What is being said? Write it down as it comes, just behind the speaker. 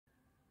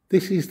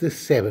This is the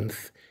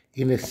seventh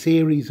in a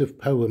series of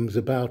poems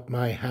about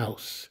my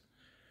house.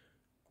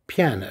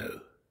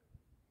 Piano.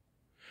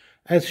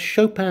 As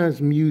Chopin's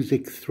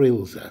music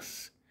thrills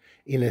us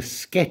in a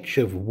sketch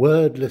of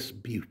wordless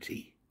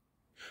beauty,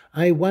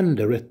 I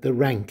wonder at the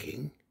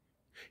ranking.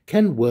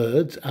 Can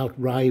words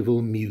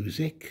outrival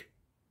music?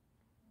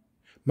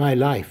 My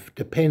life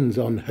depends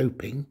on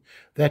hoping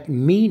that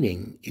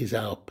meaning is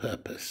our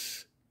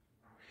purpose.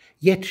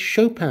 Yet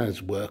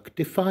Chopin's work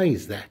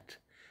defies that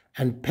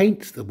and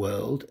paints the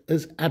world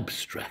as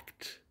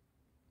abstract.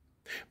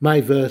 My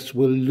verse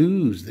will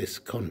lose this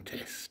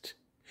contest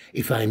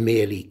if I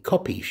merely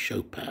copy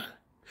Chopin,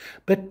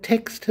 but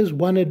text has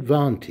one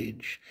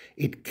advantage: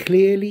 it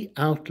clearly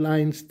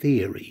outlines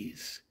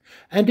theories,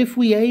 and if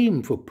we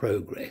aim for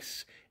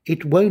progress,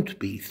 it won't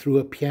be through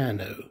a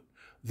piano,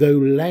 though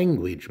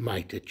language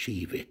might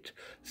achieve it,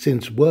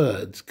 since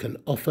words can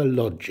offer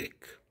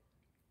logic.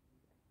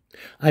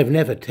 I've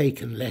never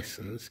taken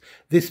lessons.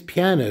 This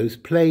piano's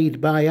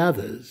played by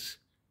others.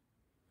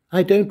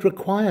 I don't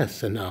require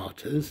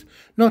sonatas,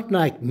 not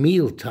like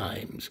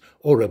mealtimes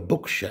or a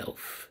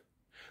bookshelf,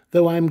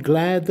 though I'm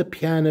glad the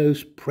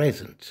piano's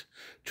present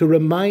to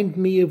remind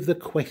me of the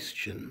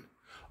question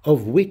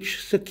of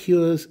which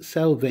secures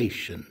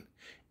salvation.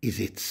 Is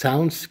it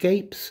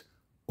soundscapes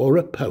or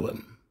a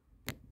poem?